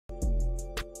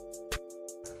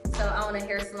So I own a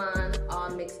hair salon, All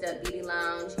Mixed Up Beauty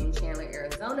Lounge in Chandler,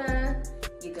 Arizona.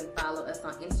 You can follow us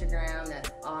on Instagram,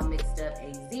 that's All Mixed Up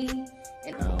AZ.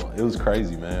 It was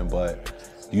crazy, man, but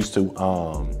used to,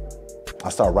 I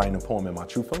started writing a poem and my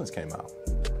true feelings came out.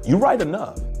 You write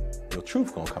enough, your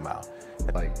truth gonna come out.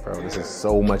 Like, bro, this is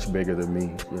so much bigger than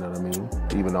me, you know what I mean?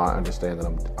 Even though I understand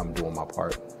that I'm doing my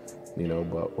part, you know,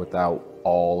 but without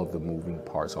all of the moving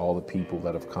parts, all the people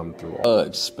that have come through.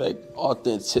 Expect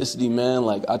authenticity, man.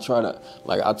 Like, I'll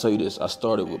tell you this, I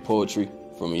started with poetry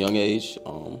from a young age.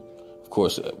 Of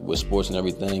course, with sports and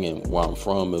everything, and where I'm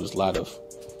from, it was a lot of